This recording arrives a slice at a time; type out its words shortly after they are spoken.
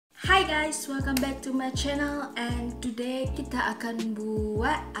guys, welcome back to my channel, and today kita akan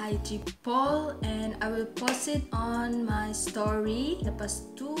buat IG poll and I will post it on my story.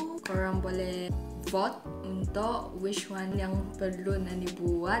 Lepas tu korang boleh vote untuk which one yang perlu nak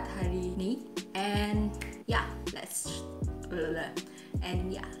dibuat hari ni. And yeah, let's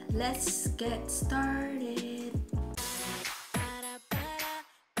get started.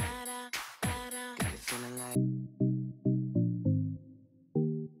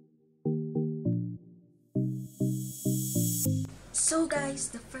 So guys,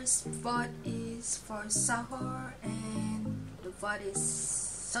 the first vote is for sahur and the vote is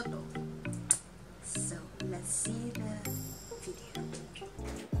soto. So let's see the video.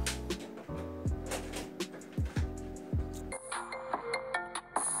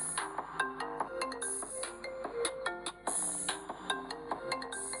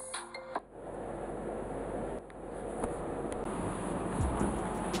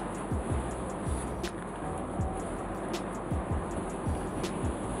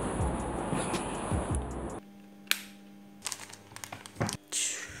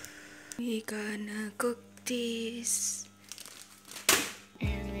 We're gonna cook this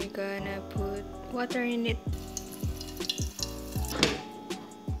and we're gonna put water in it.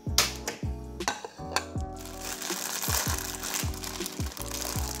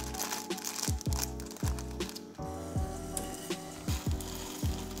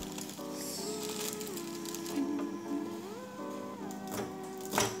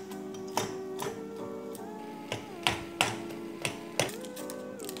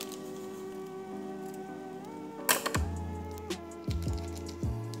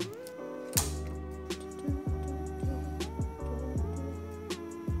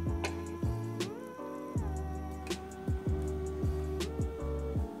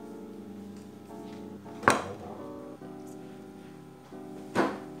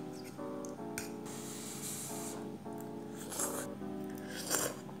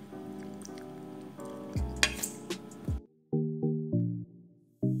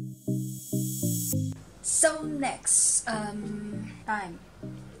 So next, time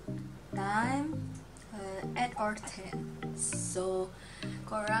at or 10. So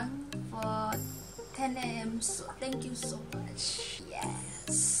korang vote 10 AM. So thank you so much.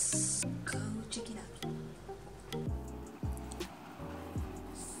 Yes, go check it out.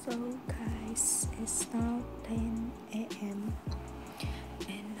 So guys, it's now 10 AM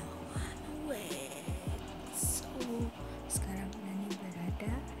and no one awake. So sekarang Nani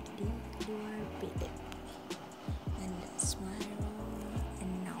berada di luar bilik. And that's my room,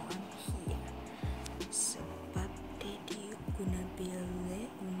 and now I'm here. Sebab Daddy guna bilik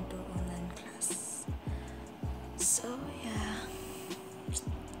untuk online class. So yeah,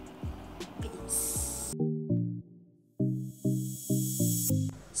 peace.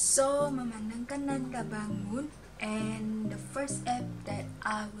 So memandangkan Nanda bangun, and the first app that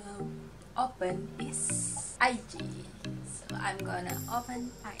I will open is IG. So I'm gonna open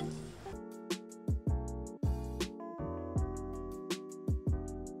IG.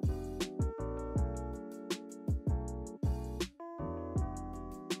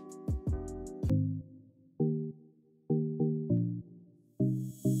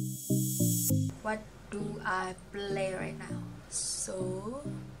 What do I play right now? So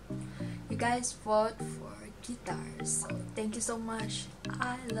you guys vote for guitar, so thank you so much.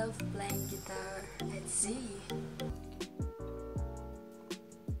 I love playing guitar. Let's see.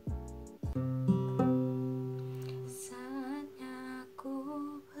 Saatnya aku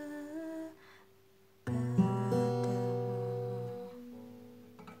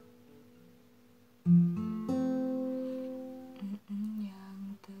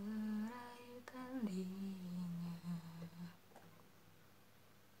yang terakhir kalinya.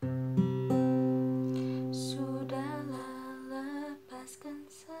 Sudahlah, lepaskan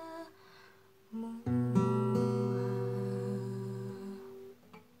semua.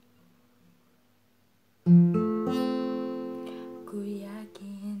 Ku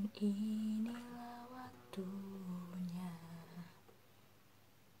yakin inilah waktunya.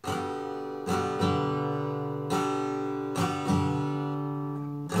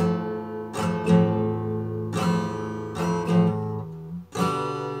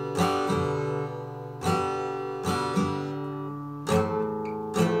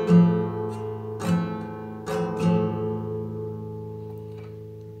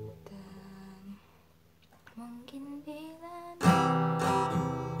 Mungkin bila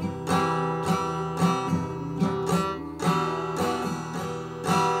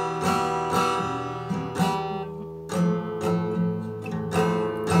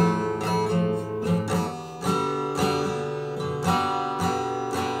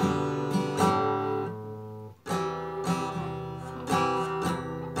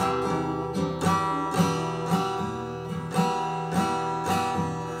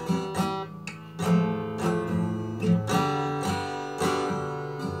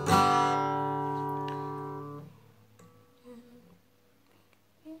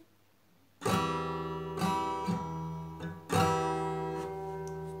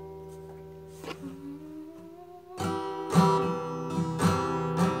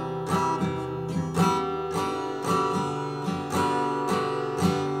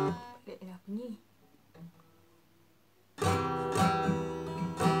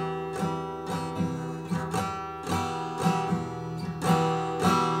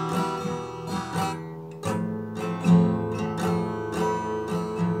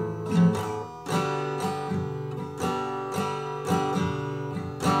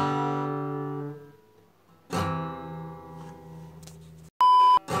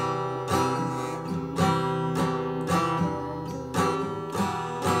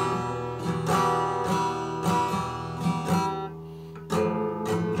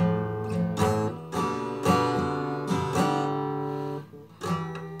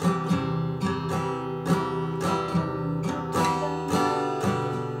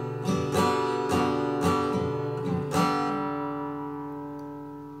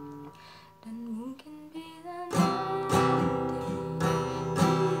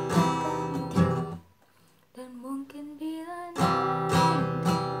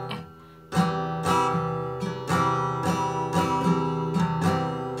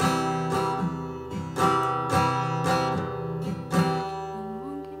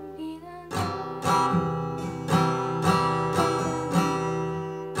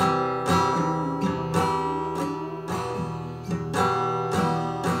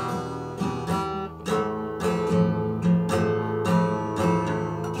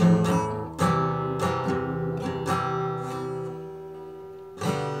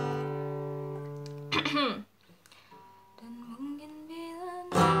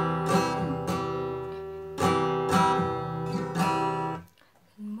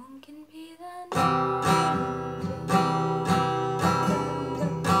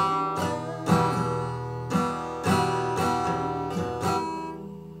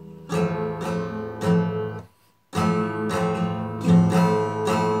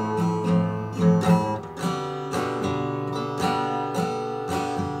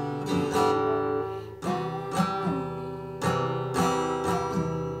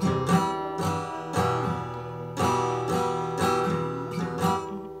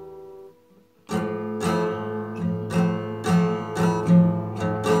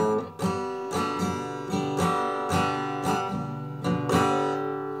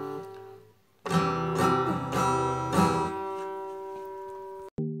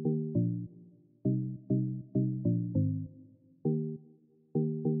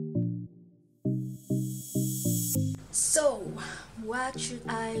So, what should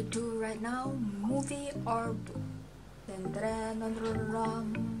I do right now? Movie or book?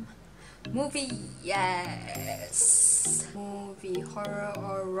 Movie, yes! Movie, horror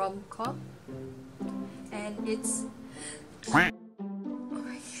or rom-com? And it's...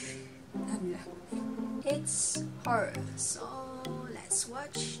 It's horror, so let's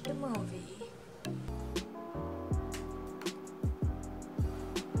watch the movie.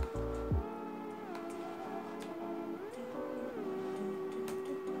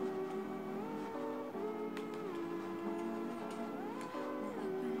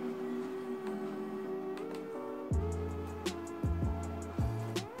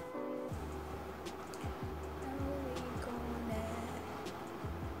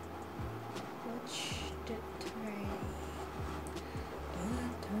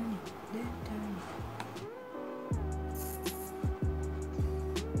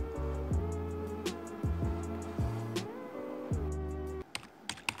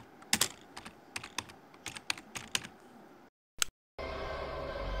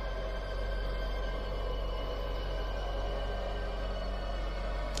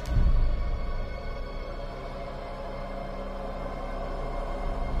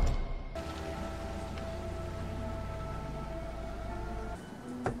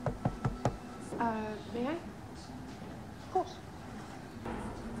 May I? Of course.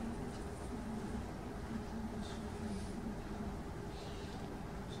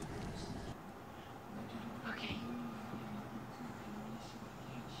 Okay.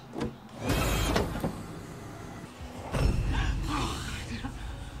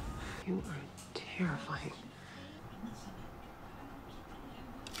 You are terrifying.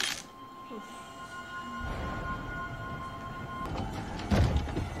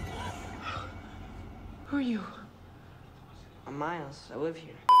 Who are you? I'm Miles. I live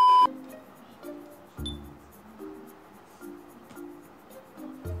here.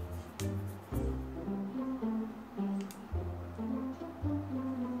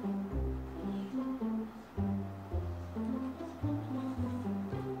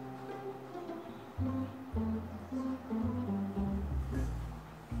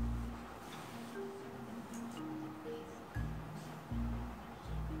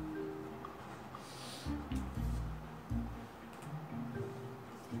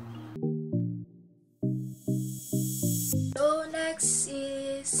 So next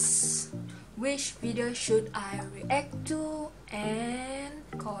is which video should I react to, and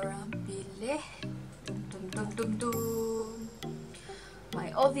korang pilih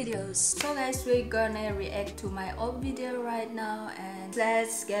my old videos. So guys, we're gonna react to my old video right now, and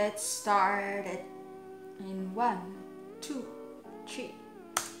let's get started in 1, 2, 3.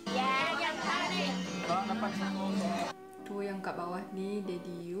 Tu yang kat bawah ni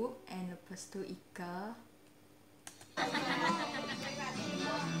Daddy You, and lepas tu Ika.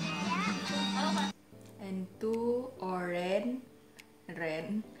 And tu Oren,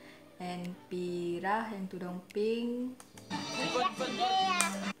 Ren, and Pira yang tudung pink.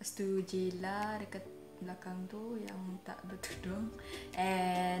 Lepas tu Jila dekat belakang tu yang tak bertudung.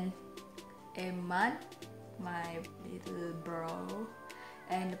 And Eman, my little bro.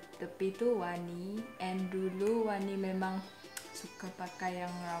 And tepi tu Wani. And dulu Wani memang suka pakai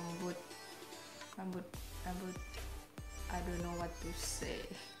yang rambut I don't know what to say.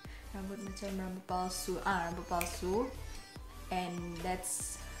 Rambut macam rambut palsu. And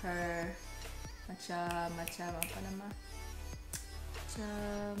that's her macam apa nama?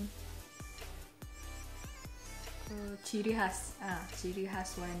 Macam ciri khas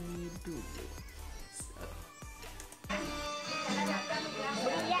Wani dulu. So.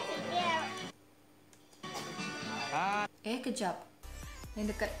 Kejap.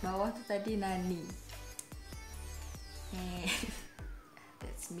 Yang dekat bawah tu tadi Nani.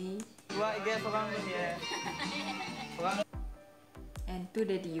 That's me. And tu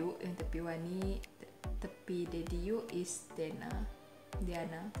Daddy You yang tepi Wani. Tepi Daddy You is Diana.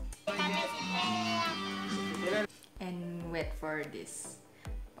 And wait for this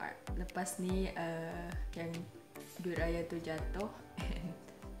part. Lepas ni yang Duraya tu jatuh. And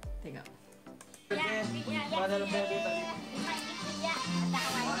tengok.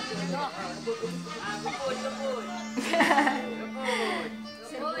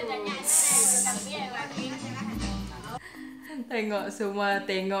 Tengok, semua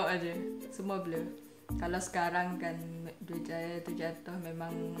tengok aja. Semua blur. Kalau sekarang kan Duraya tu jatuh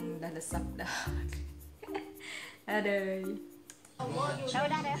memang dah lesap dah. Ada.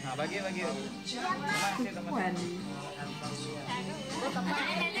 Bagi. Wani.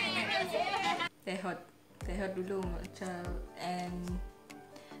 Tehot dulu macam, and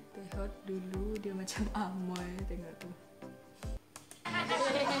Tehot dulu dia macam amoy, tengok tu.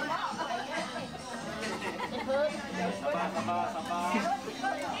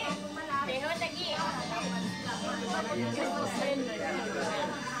 Tehot lagi.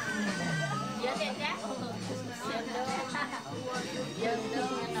 Ya, ya.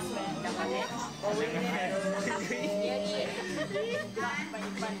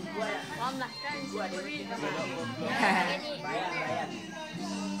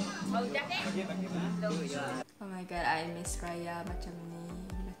 Oh my god, I miss Raya macam ni.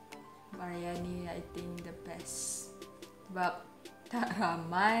 Raya ni I think the best. Sebab tak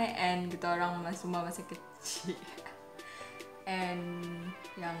ramai and kita orang semua masih kecil. And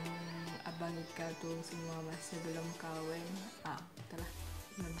yang abang Ika tu semua masih belum kahwin. Betul lah,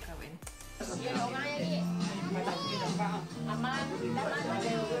 belum kahwin.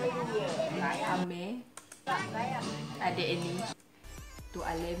 Ame, adik ini, tu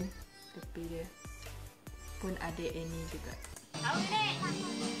Alim, tepi dia pun adik ini juga.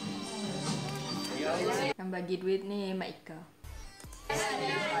 Yang bagi duit ni Mak Ika.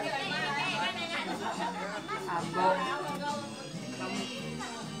 Abang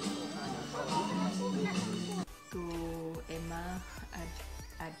tu Emma,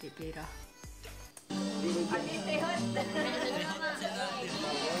 adik Pira.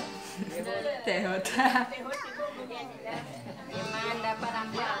 Tehot.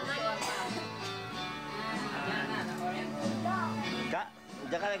 Kak,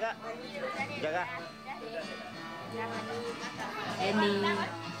 jaga ya kak, jaga. Eni,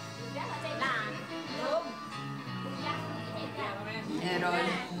 Aaron,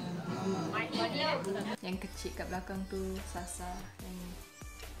 yang kecil kat belakang tu Sasa, yang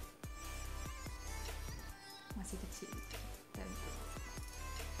masih kecil.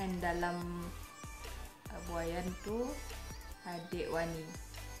 Dan dalam buayan tu adik Wani,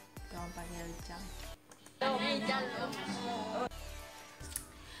 orang panggil Jang.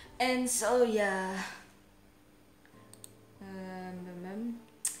 And so yeah,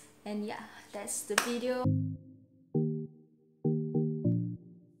 and yeah, that's the video.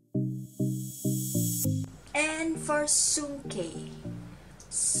 And for sungke,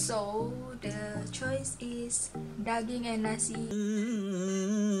 so the choice is daging and nasi.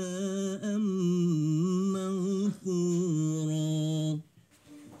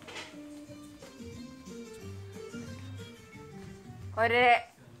 Korek.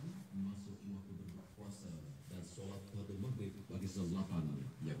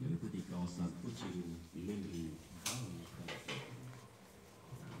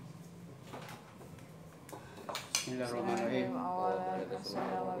 Bismillahirrahmanirrahim.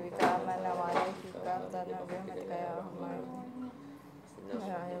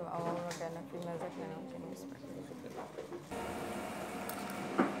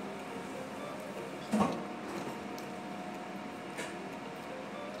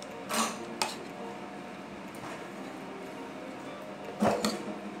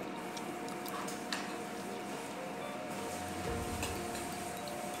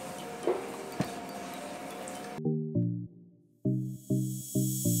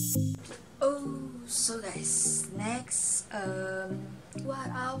 So guys, next, what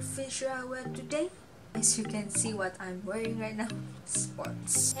outfit should I wear today? As you can see what I'm wearing right now,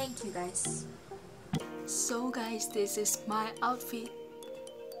 sports. Thank you guys. So guys, this is my outfit.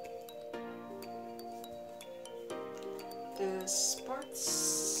 The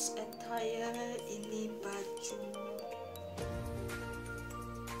sports attire, ini baju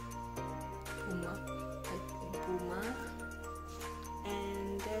Puma,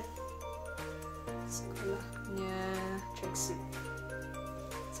 and sekolahnya tracksuit.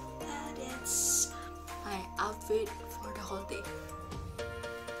 So that's my outfit for the whole day.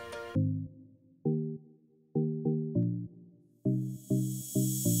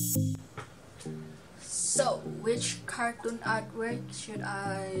 So which cartoon artwork should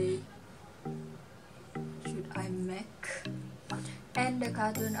I make? And the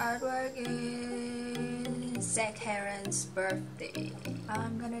cartoon artwork is Zach Heron's birthday.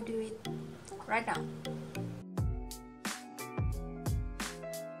 I'm gonna do it right now.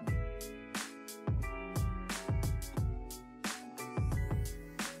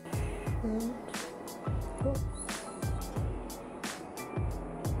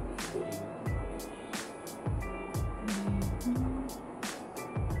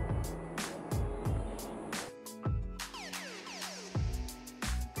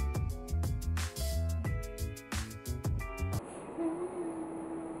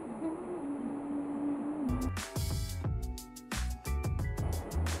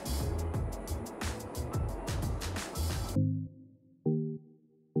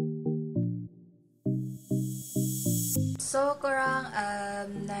 So, korang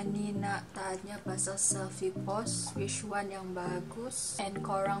nani nak tanya pasal selfie pose, which one yang bagus, and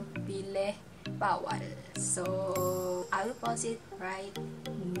korang pilih bawal. So, I will pause it right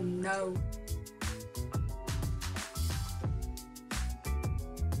now.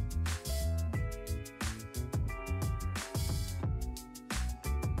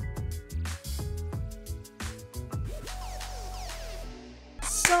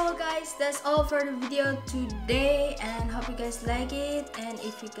 So guys, that's all for the video today, and hope you guys like it. And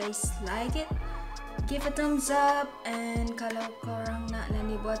if you guys like it, give a thumbs up. And kalau korang nak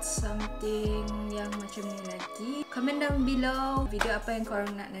Nani buat something yang macam ni lagi, comment down below video apa yang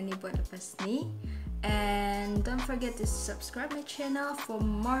korang nak Nani buat lepas ni. And don't forget to subscribe my channel for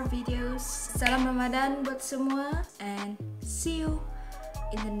more videos. Salam Ramadan buat semua, and see you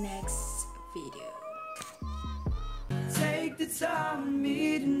in the next video. Take the time with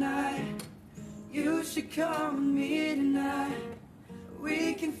me tonight. You should come with me tonight.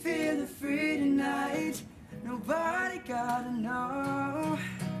 We can feel the free tonight. Nobody gotta know.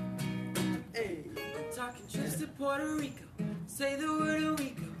 Hey, we're talking trips to Puerto Rico. Say the word and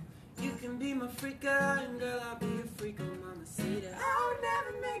we go. You can be my freak and girl, I'll be a freak. Oh, mama, say that. I'll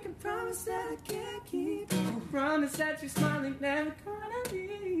never make a promise that I can't keep. I promise that you're smiling, never gonna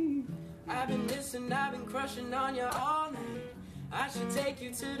leave. I've been missing, I've been crushing on you all night. I should take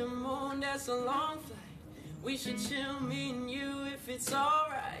you to the moon, that's a long flight. We should chill, me and you, if it's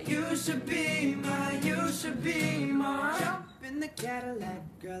alright. You should be mine, you should be mine. Jump in the Cadillac,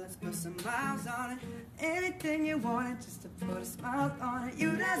 girl, let's put some miles on it. Anything you wanted, just to put a smile on it.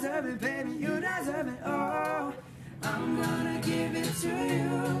 You deserve it, baby, you deserve it, oh. I'm gonna give it to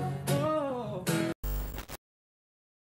you, oh.